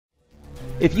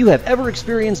If you have ever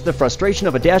experienced the frustration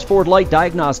of a dashboard light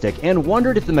diagnostic and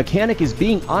wondered if the mechanic is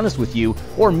being honest with you,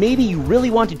 or maybe you really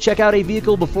want to check out a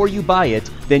vehicle before you buy it,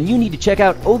 then you need to check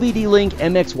out OBDLink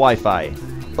MX Wi-Fi.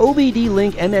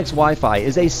 OBDLink MX Wi-Fi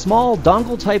is a small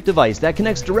dongle-type device that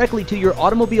connects directly to your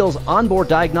automobile's onboard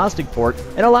diagnostic port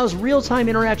and allows real-time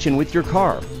interaction with your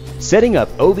car. Setting up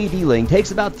OBDLink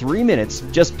takes about 3 minutes.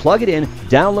 Just plug it in,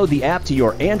 download the app to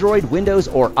your Android, Windows,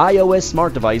 or iOS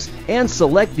smart device, and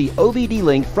select the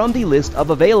OBDLink from the list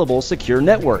of available secure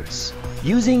networks.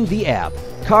 Using the app,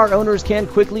 car owners can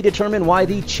quickly determine why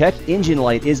the check engine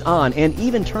light is on and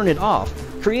even turn it off,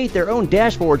 create their own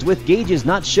dashboards with gauges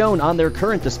not shown on their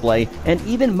current display, and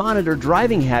even monitor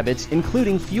driving habits,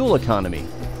 including fuel economy.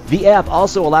 The app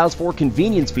also allows for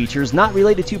convenience features not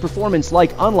related to performance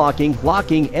like unlocking,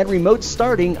 locking, and remote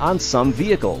starting on some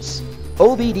vehicles.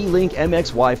 OBDLink MX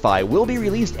Wi-Fi will be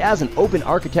released as an open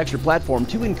architecture platform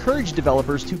to encourage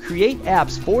developers to create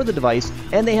apps for the device,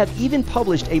 and they have even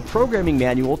published a programming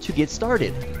manual to get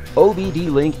started.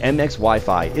 OBDLink MX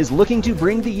Wi-Fi is looking to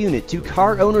bring the unit to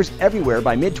car owners everywhere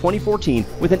by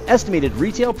mid-2014 with an estimated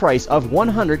retail price of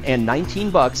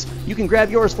 $119. You can grab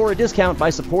yours for a discount by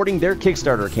supporting their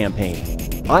Kickstarter campaign.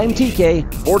 I'm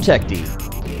TK for TechD.